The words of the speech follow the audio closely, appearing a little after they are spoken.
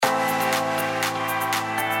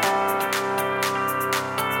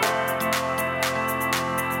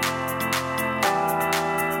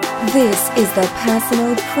This is the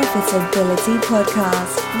Personal Profitability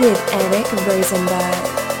Podcast with Eric Rosenberg.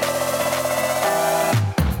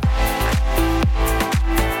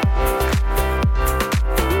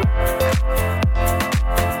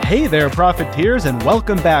 Hey there, profiteers, and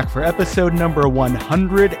welcome back for episode number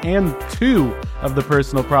 102 of the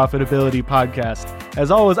Personal Profitability Podcast.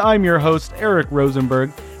 As always, I'm your host, Eric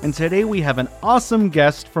Rosenberg, and today we have an awesome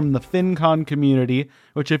guest from the FinCon community,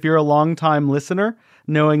 which if you're a longtime listener,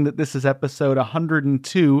 knowing that this is episode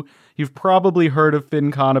 102, you've probably heard of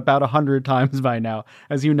FinCon about 100 times by now.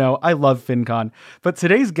 As you know, I love FinCon. But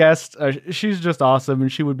today's guest, she's just awesome,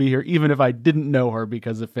 and she would be here even if I didn't know her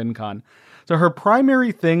because of FinCon. So her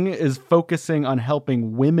primary thing is focusing on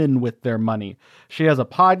helping women with their money. She has a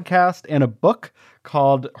podcast and a book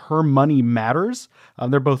called Her Money Matters.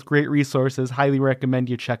 They're both great resources. Highly recommend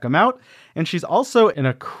you check them out. And she's also an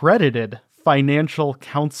accredited financial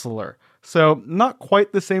counselor. So not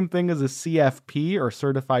quite the same thing as a CFP or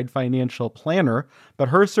certified financial planner, but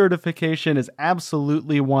her certification is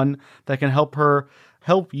absolutely one that can help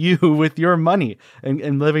you with your money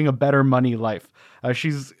and living a better money life.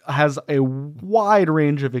 She has a wide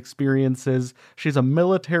range of experiences. She's a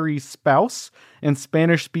military spouse and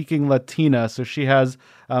Spanish-speaking Latina, so she has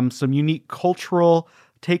some unique cultural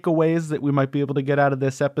takeaways that we might be able to get out of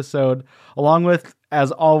this episode, along with,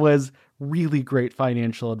 as always, really great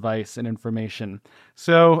financial advice and information.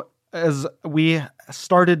 So, as we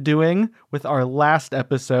started doing with our last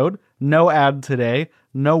episode, no ad today,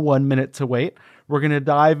 no 1 minute to wait. We're going to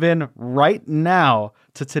dive in right now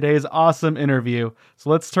to today's awesome interview.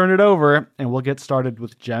 So let's turn it over and we'll get started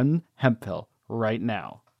with Jen Hemphill right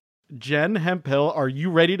now. Jen Hemphill, are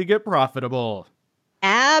you ready to get profitable?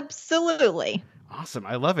 Absolutely. Awesome.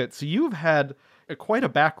 I love it. So you've had quite a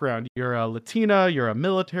background. You're a Latina, you're a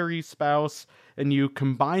military spouse, and you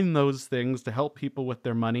combine those things to help people with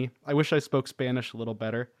their money. I wish I spoke Spanish a little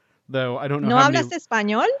better, though I don't know ¿No how hablas many...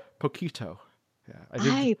 español? Poquito. Yeah,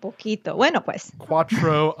 Ay, poquito. Bueno, pues.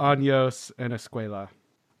 4 años en escuela.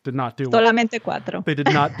 Did not do Solamente 4. They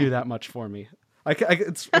did not do that much for me.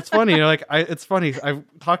 It's funny, it's funny. I've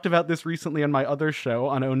talked about this recently on my other show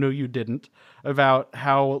on Oh No You Didn't, about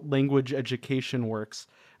how language education works.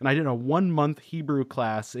 And I did a 1-month Hebrew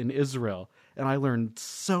class in Israel, and I learned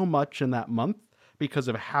so much in that month because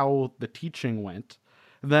of how the teaching went.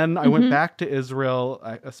 Then I went back to Israel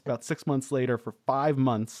about 6 months later for 5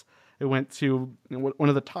 months. I went to one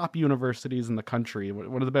of the top universities in the country,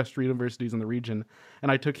 one of the best universities in the region,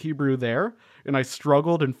 and I took Hebrew there, and I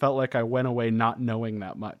struggled and felt like I went away not knowing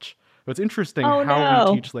that much. But it's interesting how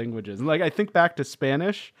we teach languages. And I think back to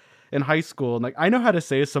Spanish in high school, and I know how to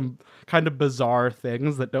say some kind of bizarre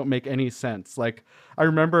things that don't make any sense. I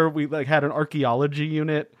remember we had an archaeology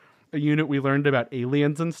unit, a unit we learned about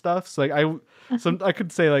aliens and stuff. So I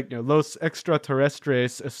could say los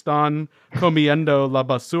extraterrestres están comiendo la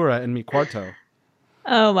basura en mi cuarto.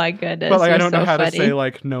 Oh my goodness. But I don't know how to say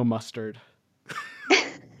no mustard.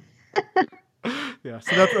 Yeah,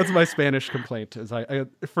 so that's my Spanish complaint. Is I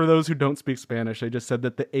for those who don't speak Spanish, I just said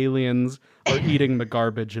that the aliens are eating the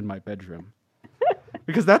garbage in my bedroom.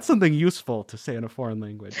 Because that's something useful to say in a foreign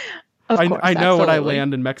language. I know absolutely. when I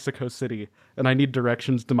land in Mexico City and I need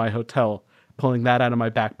directions to my hotel, pulling that out of my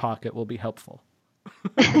back pocket will be helpful.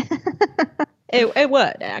 It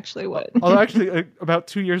would, actually would. Although actually, about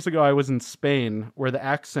 2 years ago, I was in Spain, where the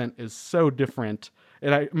accent is so different.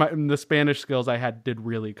 And the Spanish skills I had did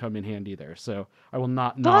really come in handy there. So I will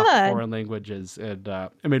not knock foreign languages. And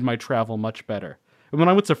it made my travel much better. And when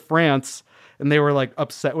I went to France and they were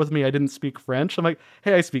upset with me I didn't speak French, I'm like,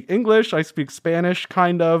 hey, I speak English, I speak Spanish,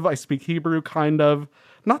 kind of. I speak Hebrew, kind of.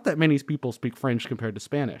 Not that many people speak French compared to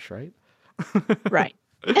Spanish, right? Right.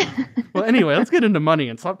 Well, anyway, let's get into money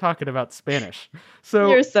and stop talking about Spanish. So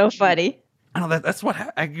You're so funny. I know that's what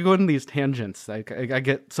I go into these tangents. I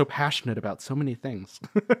get so passionate about so many things.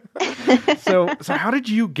 So how did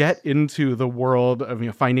you get into the world of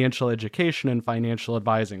financial education and financial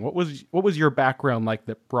advising? What was your background like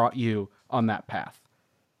that brought you on that path?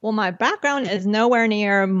 Well, my background is nowhere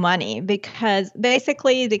near money because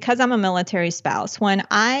I'm a military spouse. When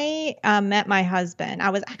I met my husband, I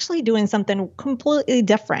was actually doing something completely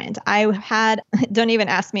different. Don't even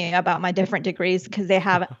ask me about my different degrees because they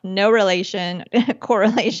have no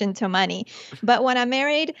correlation to money. But when I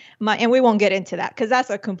married, and we won't get into that because that's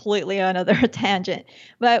a completely another tangent.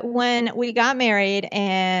 But when we got married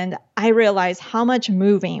and I realized how much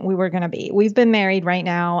moving we were going to be. We've been married right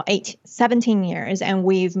now 17 years and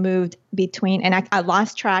we've moved between, and I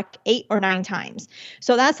lost track 8 or 9 times.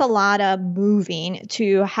 So that's a lot of moving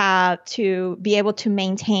to have to be able to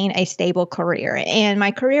maintain a stable career. And my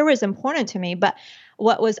career was important to me, but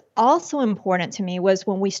what was also important to me was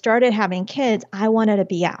when we started having kids, I wanted to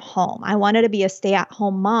be at home. I wanted to be a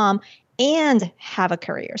stay-at-home mom and have a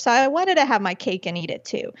career. So I wanted to have my cake and eat it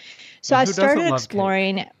too. So I started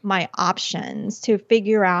exploring my options to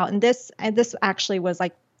figure out, and this actually was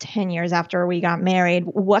like 10 years after we got married,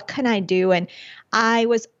 what can I do? And I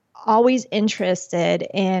was always interested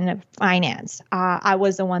in finance. I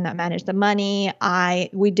was the one that managed the money.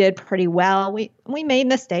 We did pretty well. We made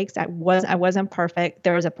mistakes. I wasn't perfect.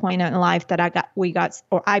 There was a point in life that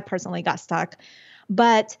I personally got stuck,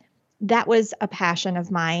 but that was a passion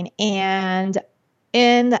of mine. And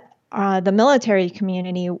in the military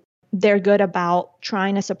community, they're good about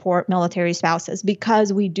trying to support military spouses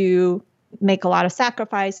because we do make a lot of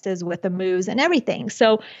sacrifices with the moves and everything.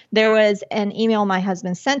 So there was an email my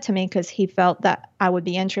husband sent to me because he felt that I would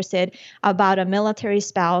be interested about a military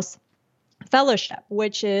spouse fellowship,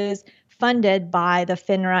 which is funded by the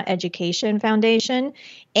FINRA Education Foundation.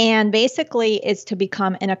 And basically it's to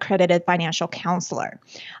become an accredited financial counselor.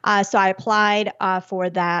 So I applied for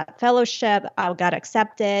that fellowship. I got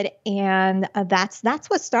accepted. And that's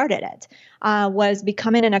what started it, was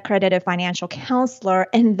becoming an accredited financial counselor.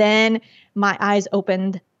 And then my eyes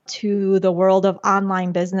opened to the world of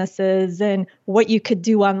online businesses and what you could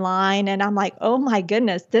do online. And I'm like, oh my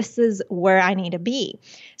goodness, this is where I need to be.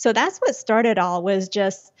 So that's what started all, was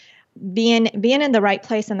just being in the right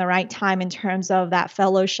place and the right time in terms of that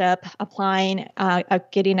fellowship, applying,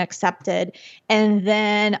 getting accepted, and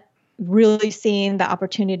then really seeing the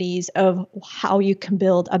opportunities of how you can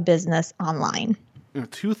build a business online.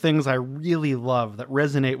 Two things I really love that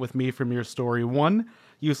resonate with me from your story. One,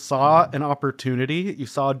 you saw an opportunity, you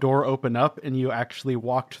saw a door open up, and you actually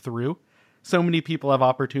walked through. So many people have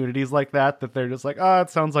opportunities like that they're just like, it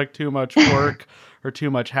sounds like too much work or too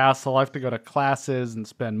much hassle. I have to go to classes and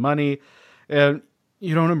spend money. And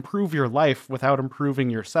you don't improve your life without improving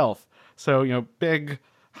yourself. So, big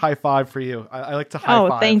high five for you. I like to high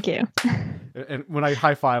five. Oh, thank you. And when I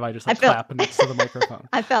high five, I just clap next to the microphone.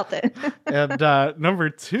 I felt it. And number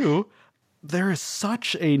two, there is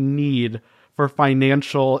such a need for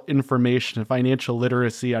financial information and financial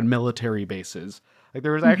literacy on military bases. Like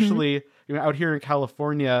there was actually, out here in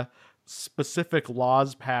California, specific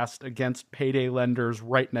laws passed against payday lenders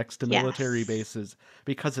right next to military bases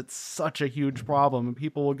because it's such a huge problem. And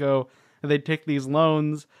people will go and they'd take these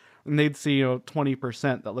loans and they'd see,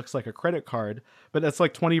 20% that looks like a credit card, but it's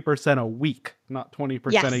like 20% a week, not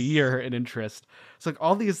 20% a year in interest. It's like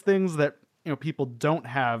all these things that, people don't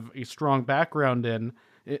have a strong background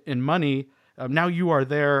in money. Now you are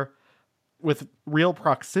there with real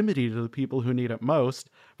proximity to the people who need it most,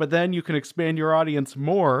 but then you can expand your audience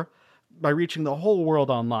more by reaching the whole world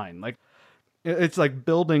online. Like it's like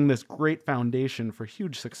building this great foundation for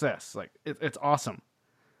huge success. Like it's awesome.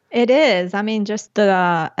 It is. I mean, just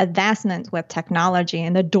the advancements with technology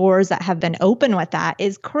and the doors that have been open with that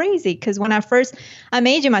is crazy. Because when I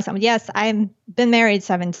made you myself, yes, I've been married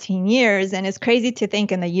 17 years, and it's crazy to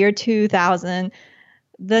think in the year 2000,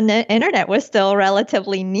 the internet was still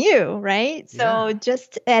relatively new, right? So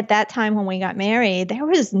just at that time when we got married, the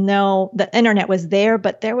internet was there,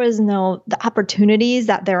 but the opportunities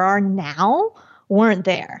that there are now weren't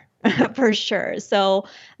there for sure. So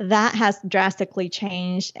that has drastically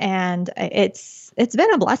changed, and it's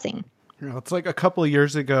been a blessing. It's like a couple of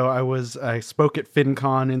years ago, I spoke at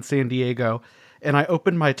FinCon in San Diego, and I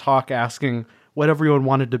opened my talk asking what everyone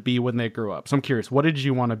wanted to be when they grew up. So I'm curious, what did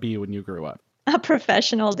you want to be when you grew up? A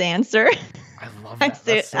professional dancer. I love that.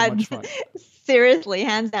 That's so much fun. Seriously,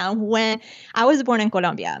 hands down. When I was born in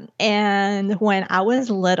Colombia, and when I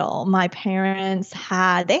was little, my parents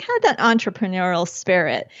had that entrepreneurial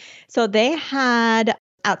spirit. So they had,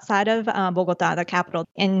 outside of Bogota, the capital,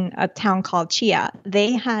 in a town called Chia,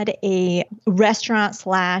 they had a restaurant /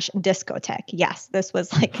 discotheque. Yes, this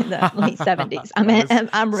was like in the late 70s.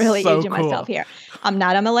 I'm really so aging myself here. I'm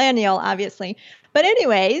not a millennial, obviously. But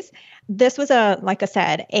anyways, this was like I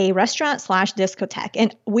said, a restaurant / discotheque.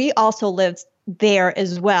 And we also lived there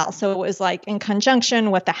as well. So it was like in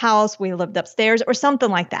conjunction with the house, we lived upstairs or something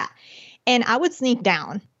like that. And I would sneak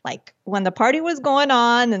down like when the party was going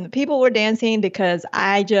on and the people were dancing, because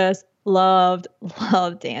I just loved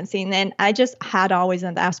dancing. And I just had always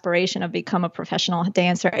an aspiration of become a professional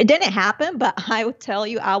dancer. It didn't happen, but I would tell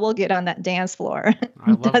you, I will get on that dance floor.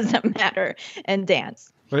 It doesn't matter, and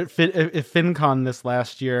dance. But at FinCon this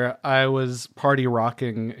last year, I was party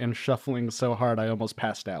rocking and shuffling so hard I almost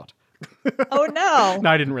passed out. Oh, no. No,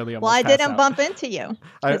 I didn't really almost pass out. Well, I didn't out. Bump into you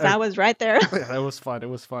because I was right there. Yeah, it was fun. It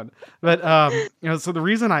was fun. But, so the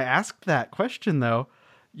reason I asked that question, though,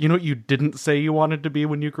 you didn't say you wanted to be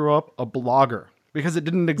when you grew up? A blogger. Because it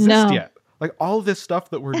didn't exist yet. Like all this stuff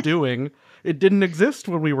that we're doing, it didn't exist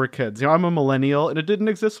when we were kids. I'm a millennial, and it didn't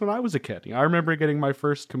exist when I was a kid. I remember getting my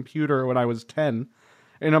first computer when I was 10.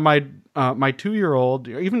 And my 2-year-old,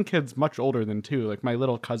 even kids much older than 2, like my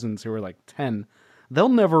little cousins who were like 10, they'll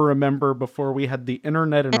never remember before we had the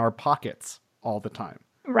internet in our pockets all the time.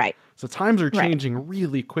 Right. So times are changing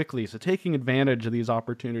really quickly. So taking advantage of these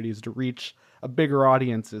opportunities to reach a bigger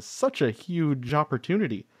audience is such a huge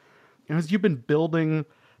opportunity. And as you've been building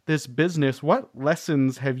this business, what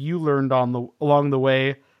lessons have you learned along the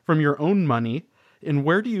way from your own money? And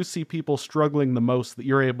where do you see people struggling the most that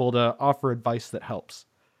you're able to offer advice that helps?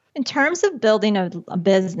 In terms of building a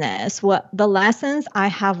business, what the lessons I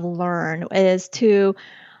have learned is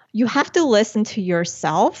you have to listen to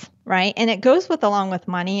yourself, right? And it goes along with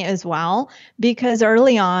money as well, because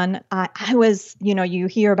early on, I was, you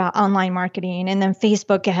hear about online marketing and then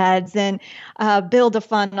Facebook ads and build a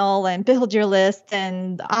funnel and build your list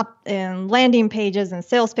and landing pages and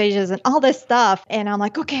sales pages and all this stuff. And I'm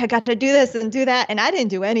like, okay, I got to do this and do that. And I didn't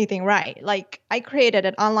do anything right. Like I created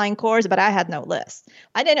an online course, but I had no list.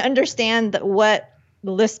 I didn't understand what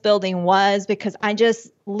list building was because I just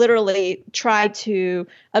literally tried to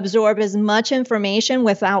absorb as much information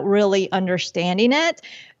without really understanding it.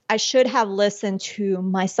 I should have listened to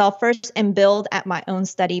myself first and build at my own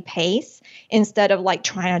steady pace instead of like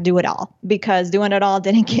trying to do it all, because doing it all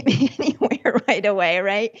didn't get me anywhere right away,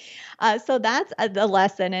 right? So that's the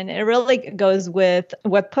lesson, and it really goes with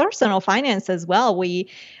personal finance as well. We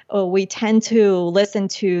tend to listen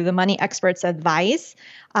to the money experts' advice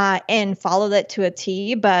and follow that to a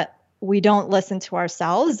T, but we don't listen to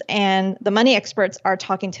ourselves. And the money experts are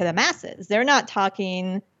talking to the masses. They're not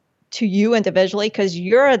talking to you individually because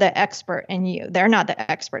you're the expert in you. They're not the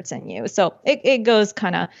experts in you. So it goes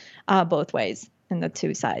kind of both ways in the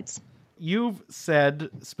two sides. You've said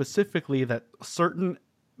specifically that certain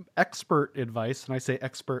expert advice, and I say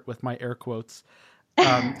expert with my air quotes,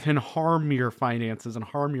 can harm your finances and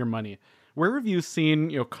harm your money. Where have you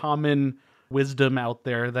seen common wisdom out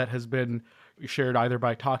there that has been shared either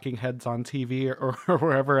by talking heads on TV or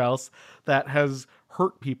wherever else that has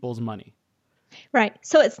hurt people's money? Right.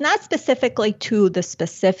 So it's not specifically to the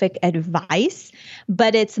specific advice,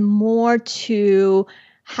 but it's more to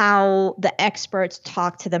how the experts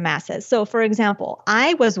talk to the masses. So for example,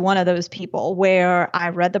 I was one of those people where I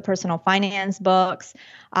read the personal finance books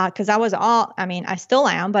because I still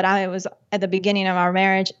am, but I was at the beginning of our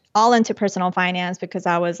marriage all into personal finance because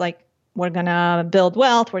I was like, we're going to build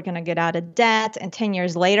wealth. We're going to get out of debt. And 10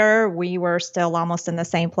 years later, we were still almost in the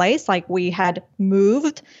same place. Like we had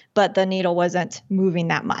moved, but the needle wasn't moving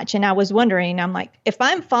that much. And I was wondering, I'm like, if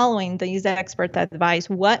I'm following these experts' advice,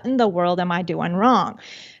 what in the world am I doing wrong?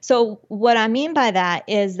 So what I mean by that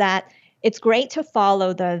is that it's great to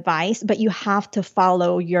follow the advice, but you have to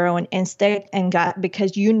follow your own instinct and gut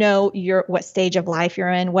because what stage of life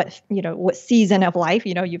you're in, what season of life,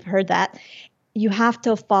 you've heard that. You have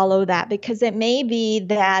to follow that because it may be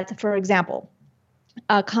that, for example,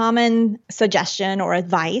 a common suggestion or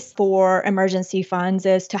advice for emergency funds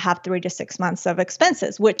is to have 3 to 6 months of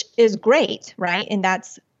expenses, which is great, right? And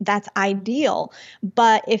that's ideal.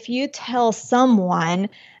 But if you tell someone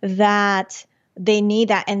that they need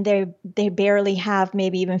that and they barely have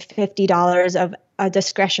maybe even $50 of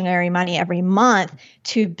discretionary money every month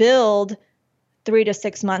to build 3 to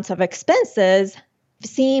 6 months of expenses,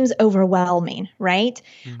 seems overwhelming, right?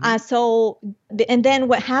 Mm-hmm. And then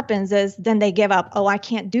what happens is then they give up. Oh, I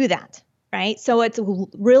can't do that, right? So it's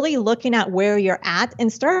really looking at where you're at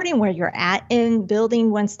and starting where you're at and building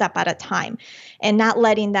one step at a time and not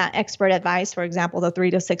letting that expert advice, for example, the 3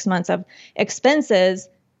 to 6 months of expenses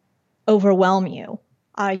overwhelm you.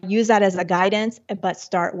 Use that as a guidance, but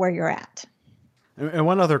start where you're at. And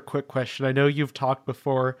one other quick question. I know you've talked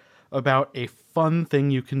before about a fun thing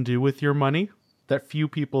you can do with your money that few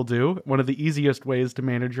people do. One of the easiest ways to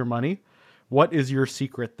manage your money. What is your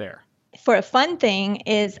secret there? For a fun thing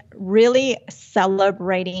is really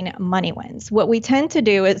celebrating money wins. What we tend to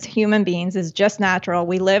do as human beings is just natural.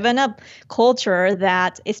 We live in a culture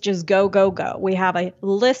that it's just go, go, go. We have a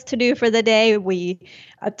list to do for the day. We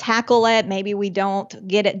tackle it. Maybe we don't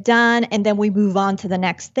get it done, and then we move on to the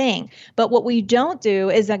next thing. But what we don't do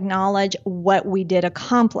is acknowledge what we did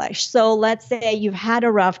accomplish. So let's say you've had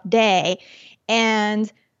a rough day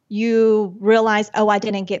and you realize, oh, I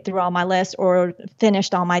didn't get through all my lists or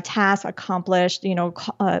finished all my tasks, accomplished,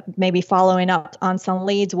 maybe following up on some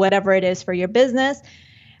leads, whatever it is for your business,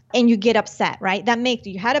 and you get upset, right?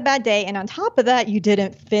 You had a bad day, and on top of that, you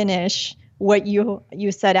didn't finish what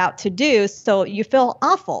you set out to do, so you feel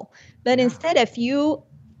awful. But instead, if you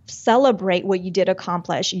celebrate what you did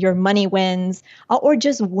accomplish, your money wins, or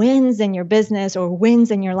just wins in your business or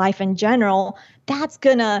wins in your life in general, that's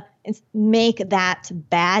going to make that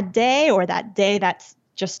bad day or that day that's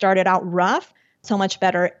just started out rough so much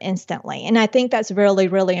better instantly. And I think that's really,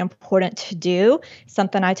 really important to do.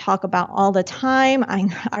 Something I talk about all the time.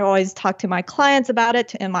 I always talk to my clients about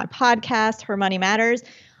it in my podcast, Her Money Matters.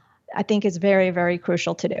 I think it's very, very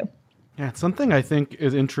crucial to do. Yeah, it's something I think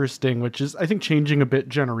is interesting, which is, I think, changing a bit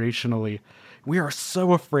generationally. We are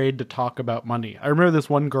so afraid to talk about money. I remember this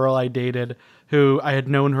one girl I dated who I had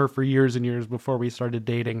known her for years and years before we started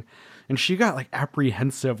dating. And she got like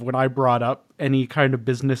apprehensive when I brought up any kind of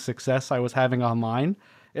business success I was having online.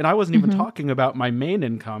 And I wasn't even talking about my main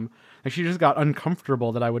income. And she just got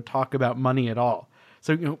uncomfortable that I would talk about money at all.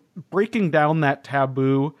 So, breaking down that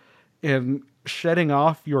taboo and shedding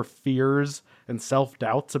off your fears and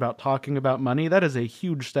self-doubts about talking about money, that is a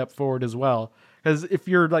huge step forward as well. Because if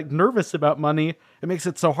you're like nervous about money, it makes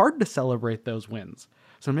it so hard to celebrate those wins.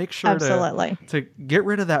 So make sure to get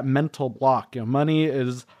rid of that mental block. Money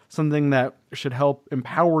is something that should help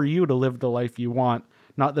empower you to live the life you want,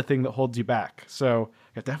 not the thing that holds you back. So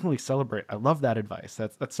definitely celebrate. I love that advice.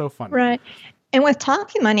 That's so fun. Right. And with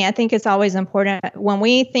talking money, I think it's always important. When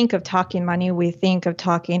we think of talking money, we think of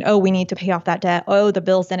talking, oh, we need to pay off that debt. Oh, the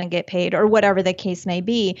bills didn't get paid, or whatever the case may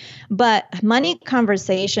be. But money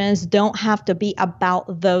conversations don't have to be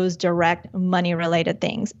about those direct money related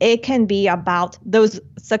things. It can be about those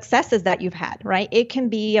successes that you've had, right? It can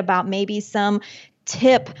be about maybe some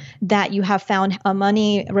tip that you have found, a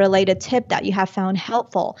money related tip that you have found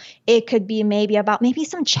helpful. It could be maybe about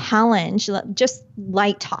some challenge, just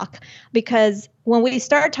light talk. Because when we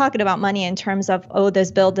start talking about money in terms of, oh,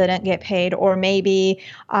 this bill didn't get paid, or maybe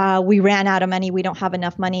we ran out of money, we don't have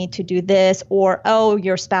enough money to do this, or, oh,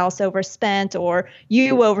 your spouse overspent, or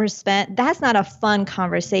you overspent, that's not a fun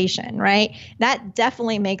conversation, right? That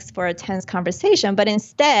definitely makes for a tense conversation. But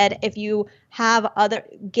instead, if you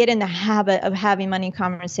get in the habit of having money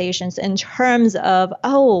conversations in terms of,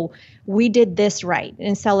 oh, we did this right,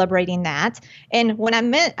 and celebrating that. And when I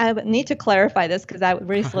need to clarify this, because I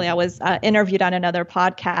was interviewed on another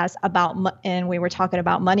podcast and we were talking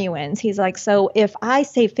about money wins. He's like, so if I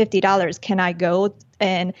save $50, can I go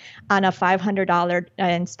and on a $500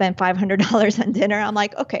 and spend $500 on dinner? I'm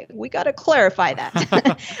like, okay, we got to clarify that.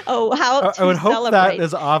 I would hope that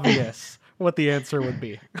is obvious what the answer would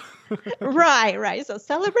be. Right. So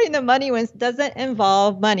celebrating the money wins doesn't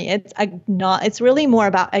involve money. It's really more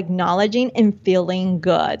about acknowledging and feeling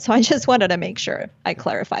good. So I just wanted to make sure I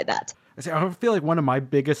clarify that. I feel like one of my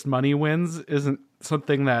biggest money wins isn't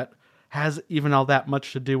something that has even all that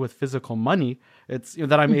much to do with physical money. It's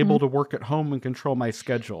that I'm able to work at home and control my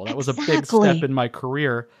schedule. That was a big step in my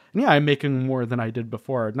career. And I'm making more than I did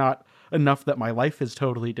before. Not enough that my life is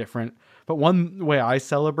totally different. But one way I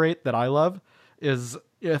celebrate that I love is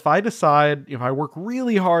if I decide, if I work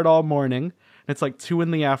really hard all morning, and it's like 2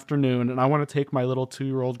 p.m, and I want to take my little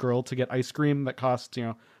 2-year-old girl to get ice cream that costs,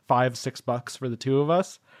 $5-6 for the two of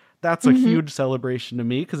us, that's a huge celebration to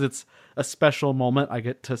me, because it's a special moment I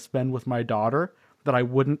get to spend with my daughter that I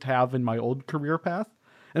wouldn't have in my old career path.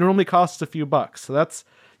 And it only costs a few bucks. So that's,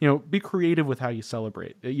 be creative with how you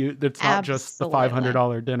celebrate. It's not just the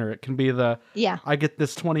 $500 dinner. It can be I get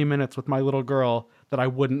this 20 minutes with my little girl that I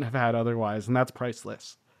wouldn't have had otherwise. And that's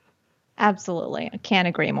priceless. Absolutely. I can't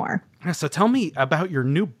agree more. So tell me about your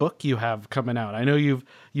new book you have coming out. I know you've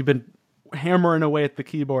been hammering away at the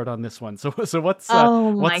keyboard on this one. So what's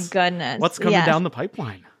my goodness. What's coming down the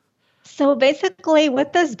pipeline? So basically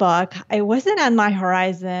with this book, it wasn't on my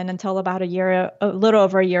horizon until about a little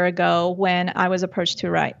over a year ago, when I was approached to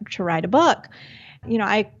write a book.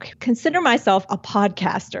 I consider myself a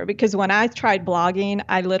podcaster, because when I tried blogging,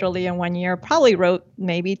 I literally in 1 year probably wrote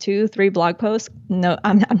maybe 2-3 blog posts. No,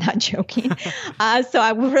 I'm not joking. So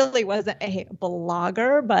I really wasn't a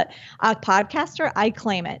blogger, but a podcaster, I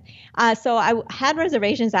claim it. So I had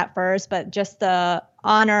reservations at first, but just the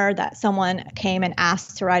honor that someone came and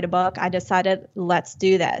asked to write a book, I decided, let's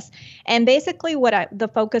do this. And basically the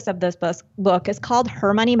focus of this book is called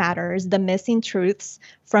Her Money Matters, The Missing Truths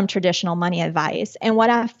from Traditional Money Advice. And what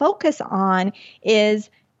I focus on is,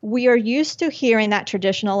 we are used to hearing that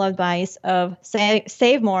traditional advice of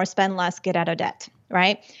save more, spend less, get out of debt,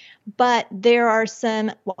 right? But there are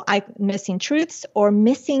some missing truths or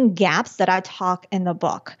missing gaps that I talk in the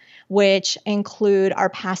book, which include our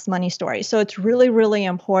past money stories. So it's really, really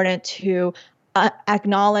important to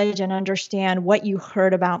acknowledge and understand what you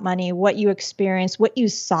heard about money, what you experienced, what you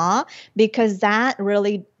saw, because that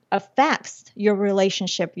really affects your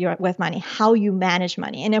relationship with money, how you manage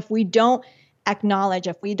money. And if we don't acknowledge,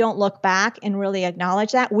 if we don't look back and really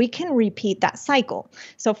acknowledge that, we can repeat that cycle.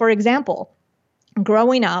 So for example,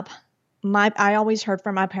 growing up, I always heard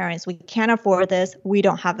from my parents, we can't afford this, we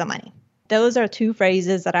don't have the money. Those are two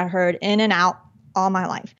phrases that I heard in and out all my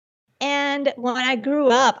life. And when I grew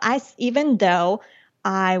up, even though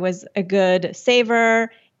I was a good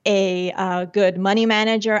saver, a good money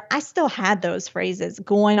manager, I still had those phrases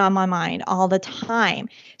going on my mind all the time.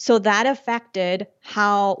 So that affected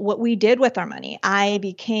what we did with our money. I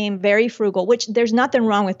became very frugal, which there's nothing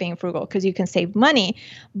wrong with being frugal because you can save money.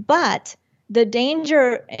 But the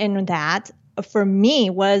danger in that for me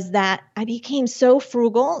was that I became so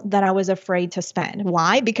frugal that I was afraid to spend.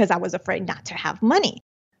 Why? Because I was afraid not to have money.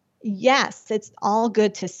 Yes, it's all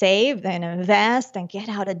good to save and invest and get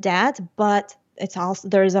out of debt, but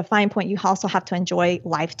there's a fine point. You also have to enjoy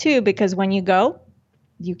life too, because when you go,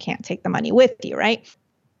 you can't take the money with you, right?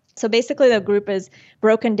 So basically the group is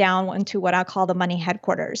broken down into what I call the money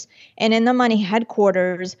headquarters. And in the money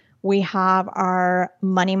headquarters, we have our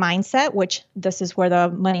money mindset, which this is where the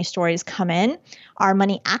money stories come in, our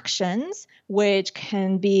money actions, which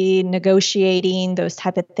can be negotiating, those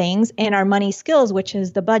type of things, and our money skills, which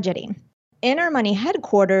is the budgeting. In our money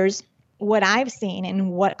headquarters, what I've seen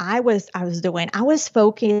and what I was doing, I was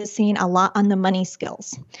focusing a lot on the money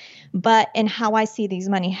skills. But in how I see these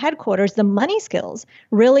money headquarters, the money skills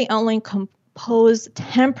really only compose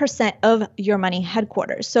 10% of your money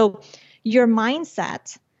headquarters. So your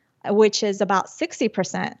mindset, which is about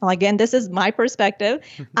 60%. Well, again, this is my perspective.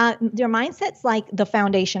 Your mindset's like the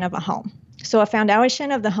foundation of a home. So a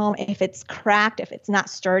foundation of the home, if it's cracked, if it's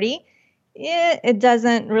not sturdy, it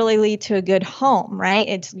doesn't really lead to a good home,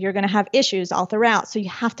 right? You're going to have issues all throughout. So you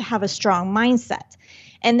have to have a strong mindset.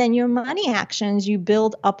 And then your money actions, you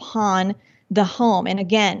build upon the home. And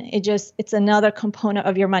again, it's another component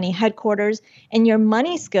of your money headquarters. And your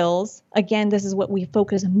money skills, again, this is what we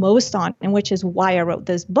focus most on, and which is why I wrote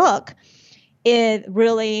this book. It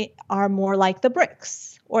really are more like the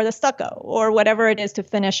bricks or the stucco or whatever it is to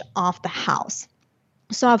finish off the house.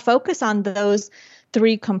 So I focus on those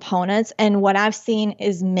three components, and what I've seen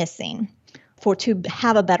is missing to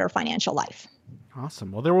have a better financial life.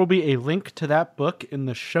 Awesome. Well, there will be a link to that book in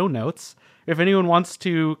the show notes. If anyone wants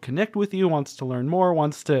to connect with you, wants to learn more,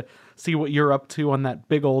 wants to see what you're up to on that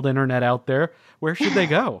big old internet out there, where should they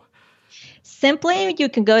go? Simply, you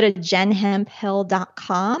can go to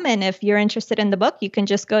jenhemphill.com. And if you're interested in the book, you can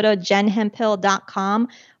just go to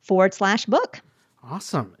jenhemphill.com/book.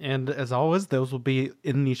 Awesome. And as always, those will be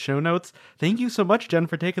in the show notes. Thank you so much, Jen,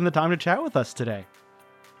 for taking the time to chat with us today.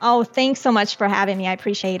 Oh, thanks so much for having me. I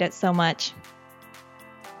appreciate it so much.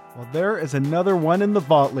 Well, there is another one in the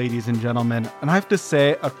vault, ladies and gentlemen. And I have to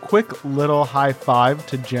say a quick little high five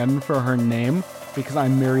to Jen for her name, because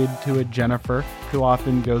I'm married to a Jennifer who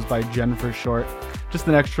often goes by Jen for short. Just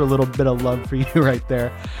an extra little bit of love for you right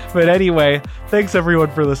there. But anyway, thanks everyone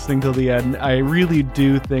for listening till the end. I really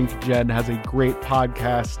do think Jen has a great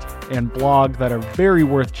podcast and blog that are very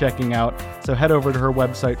worth checking out. So head over to her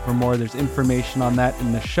website for more. There's information on that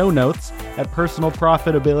in the show notes at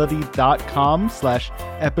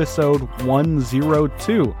personalprofitability.com/episode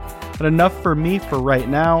 102. But enough for me for right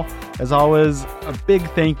now. As always, a big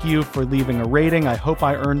thank you for leaving a rating. I hope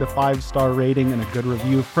I earned a 5-star rating and a good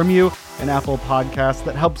review from you in Apple Podcasts.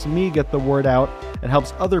 That helps me get the word out. It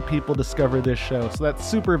helps other people discover this show. So that's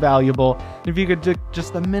super valuable. If you could take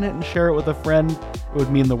just a minute and share it with a friend, it would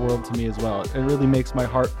mean the world to me as well. It really makes my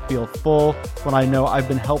heart feel full when I know I've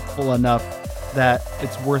been helpful enough that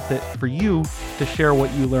it's worth it for you to share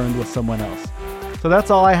what you learned with someone else. So that's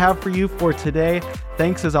all I have for you for today.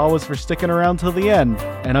 Thanks as always for sticking around till the end.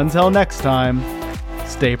 And until next time,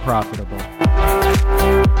 stay profitable.